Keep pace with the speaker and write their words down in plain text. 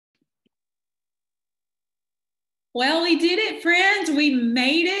Well, we did it, friends. We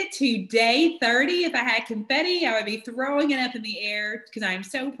made it to day 30. If I had confetti, I would be throwing it up in the air because I'm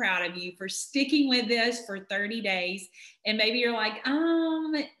so proud of you for sticking with this for 30 days. And maybe you're like,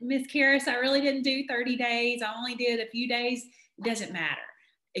 Miss Karis, I really didn't do 30 days. I only did a few days. It doesn't matter.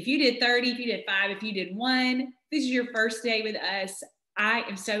 If you did 30, if you did 5, if you did 1, this is your first day with us. I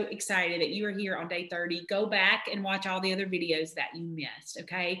am so excited that you are here on day 30. Go back and watch all the other videos that you missed,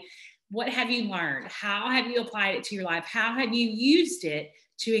 okay? What have you learned? How have you applied it to your life? How have you used it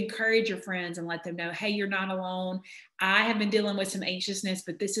to encourage your friends and let them know, hey, you're not alone. I have been dealing with some anxiousness,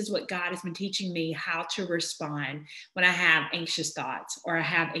 but this is what God has been teaching me how to respond when I have anxious thoughts or I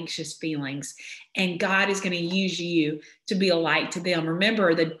have anxious feelings. And God is going to use you to be a light to them.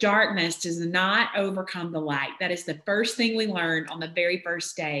 Remember, the darkness does not overcome the light. That is the first thing we learned on the very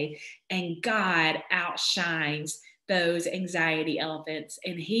first day. And God outshines those anxiety elephants,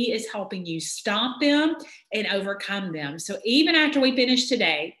 and he is helping you stomp them and overcome them. So even after we finish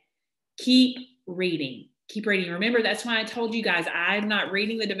today, keep reading. Keep reading. Remember, that's why I told you guys I'm not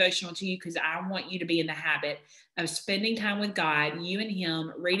reading the devotional to you because I want you to be in the habit of spending time with God, you and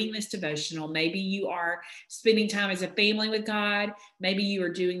him, reading this devotional. Maybe you are spending time as a family with God. Maybe you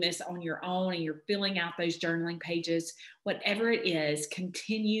are doing this on your own and you're filling out those journaling pages. Whatever it is,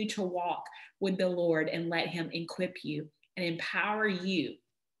 continue to walk with the Lord and let him equip you and empower you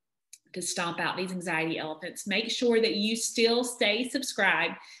to stomp out these anxiety elephants. Make sure that you still stay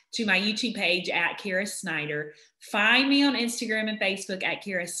subscribed to my YouTube page at Karis Snyder. Find me on Instagram and Facebook at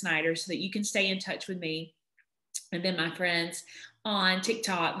Karis Snyder so that you can stay in touch with me. And then my friends on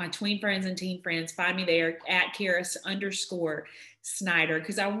TikTok, my tween friends and teen friends, find me there at Karis_Snyder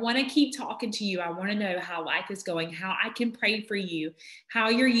because I want to keep talking to you. I want to know how life is going, how I can pray for you, how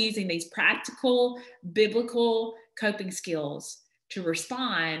you're using these practical, biblical coping skills to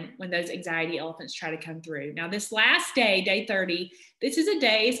respond when those anxiety elephants try to come through. Now, this last day, day 30, this is a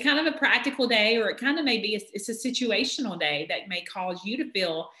day, it's kind of a practical day, or it kind of may be, it's a situational day that may cause you to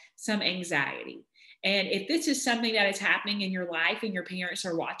feel some anxiety. And if this is something that is happening in your life and your parents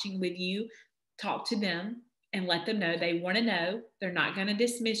are watching with you, talk to them and let them know they want to know. They're not going to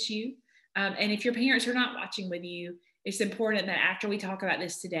dismiss you. And if your parents are not watching with you, it's important that after we talk about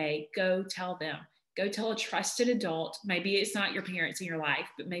this today, go tell them. Go tell a trusted adult. Maybe it's not your parents in your life,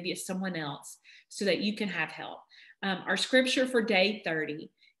 but maybe it's someone else so that you can have help. Our scripture for day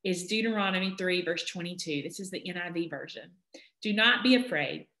 30 is Deuteronomy 3, verse 22. This is the NIV version. Do not be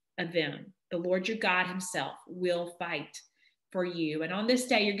afraid of them. The Lord your God himself will fight for you. And on this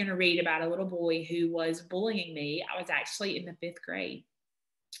day, you're going to read about a little boy who was bullying me. I was actually in the 5th grade.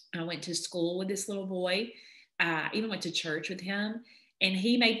 I went to school with this little boy. Even went to church with him. And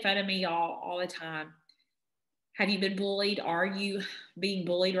he made fun of me all the time. Have you been bullied? Are you being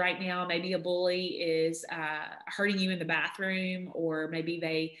bullied right now? Maybe a bully is hurting you in the bathroom, or maybe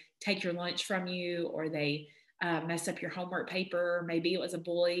they take your lunch from you, or they mess up your homework paper. Maybe it was a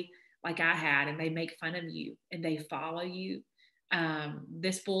bully like I had, and they make fun of you and they follow you.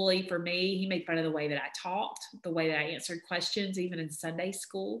 This bully, for me, he made fun of the way that I talked, the way that I answered questions, even in Sunday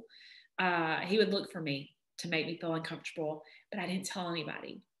school. He would look for me to make me feel uncomfortable, but I didn't tell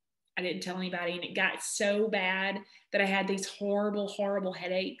anybody. And it got so bad that I had these horrible, horrible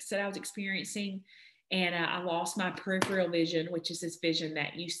headaches that I was experiencing. And I lost my peripheral vision, which is this vision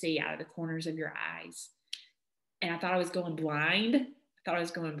that you see out of the corners of your eyes. And I thought I was going blind.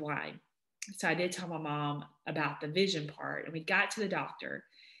 So I did tell my mom about the vision part. And we got to the doctor,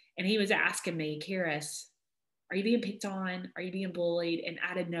 and he was asking me, Karis, are you being picked on? Are you being bullied? And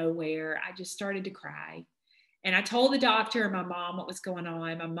out of nowhere, I just started to cry. And I told the doctor and my mom what was going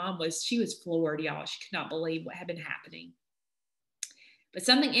on. My mom she was floored, y'all. She could not believe what had been happening. But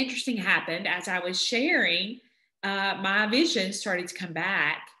something interesting happened as I was sharing. My vision started to come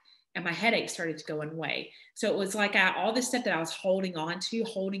back and my headache started to go away. So it was like all this stuff that I was holding on to,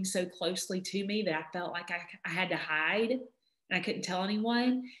 holding so closely to me that I felt like I had to hide and I couldn't tell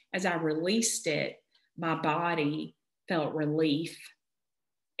anyone. As I released it, my body felt relief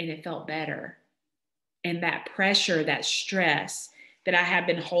and it felt better. And that pressure, that stress that I had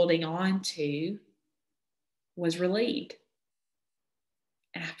been holding on to was relieved.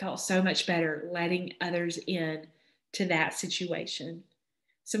 And I felt so much better letting others in to that situation.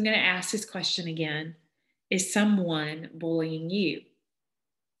 So I'm going to ask this question again. Is someone bullying you?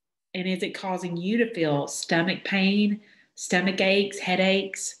 And is it causing you to feel stomach pain, stomach aches,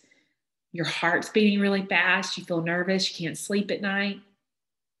 headaches? Your heart's beating really fast. You feel nervous. You can't sleep at night.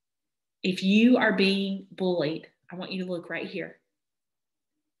 If you are being bullied, I want you to look right here.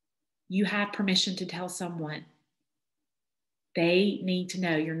 You have permission to tell someone. They need to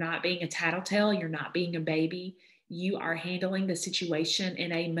know you're not being a tattletale. You're not being a baby. you are handling the situation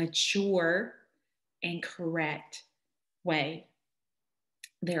in a mature and correct way.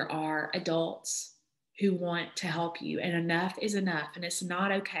 There are adults who want to help you, and enough is enough, and it's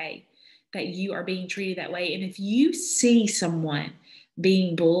not okay that you are being treated that way. And if you see someone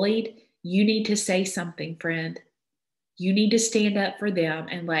being bullied, you need to say something, friend. You need to stand up for them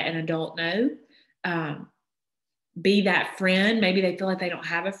and let an adult know. Be that friend. Maybe they feel like they don't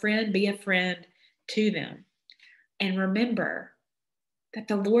have a friend. Be a friend to them. And remember that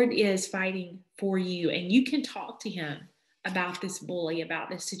the Lord is fighting for you, and you can talk to him about this bully, about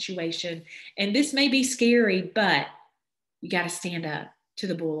this situation. And this may be scary, but you got to stand up to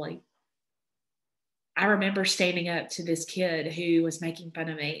the bully. I remember standing up to this kid who was making fun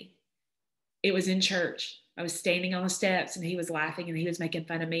of me. It was in church. I was standing on the steps and he was laughing and he was making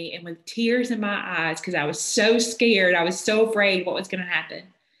fun of me. And with tears in my eyes, because I was so scared, I was so afraid what was going to happen,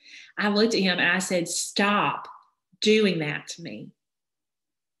 I looked at him and I said, "Stop doing that to me,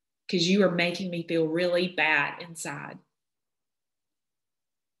 because you are making me feel really bad inside."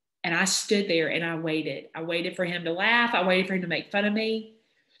 And I stood there and I waited. I waited for him to laugh. I waited for him to make fun of me.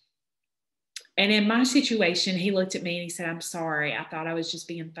 And in my situation, he looked at me and he said, "I'm sorry. I thought I was just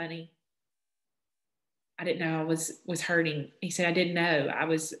being funny. I didn't know I was hurting." He said, "I didn't know I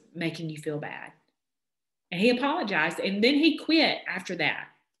was making you feel bad." And he apologized. And then he quit after that.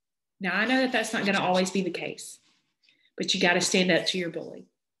 Now, I know that that's not going to always be the case, but you got to stand up to your bully.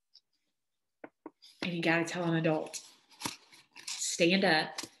 And you got to tell an adult, stand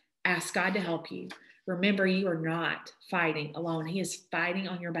up, ask God to help you. Remember, you are not fighting alone. He is fighting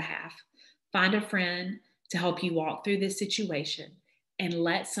on your behalf. Find a friend to help you walk through this situation, and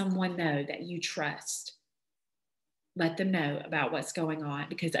let someone know that you trust. Let them know about what's going on,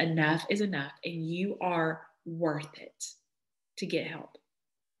 because enough is enough and you are worth it to get help.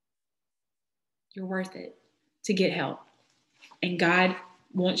 You're worth it to get help. And God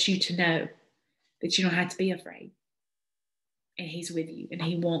wants you to know that you don't have to be afraid. And he's with you, and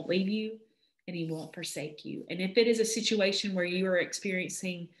he won't leave you, and he won't forsake you. And if it is a situation where you are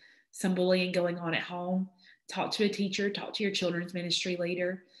experiencing some bullying going on at home, talk to a teacher, talk to your children's ministry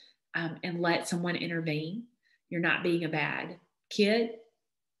leader, and let someone intervene. You're not being a bad kid.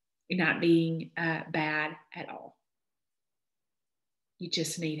 You're not being bad at all. You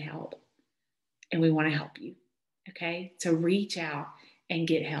just need help, and we want to help you. Okay? So reach out and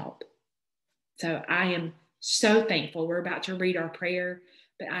get help. So I am so thankful. We're about to read our prayer,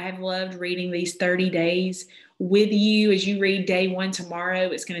 but I have loved reading these 30 days with you. As you read day 1 tomorrow,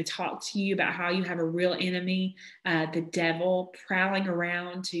 it's going to talk to you about how you have a real enemy, the devil, prowling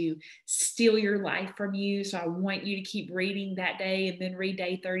around to steal your life from you. So I want you to keep reading that day and then read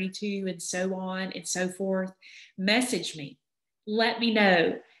day 32 and so on and so forth. Message me. Let me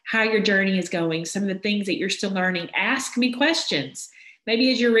know how your journey is going, some of the things that you're still learning. Ask me questions.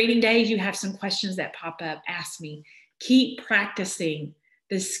 Maybe as you're reading days, you have some questions that pop up. Ask me. Keep practicing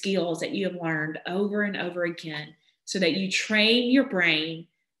the skills that you have learned over and over again, so that you train your brain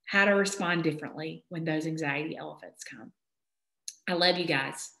how to respond differently when those anxiety elephants come. I love you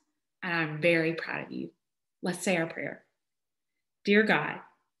guys, and I'm very proud of you. Let's say our prayer. Dear God,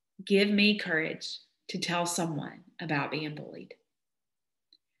 give me courage to tell someone about being bullied.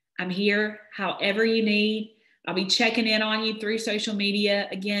 I'm here however you need. I'll be checking in on you through social media.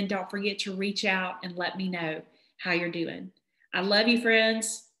 Again, don't forget to reach out and let me know how you're doing. I love you,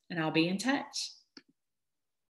 friends, and I'll be in touch.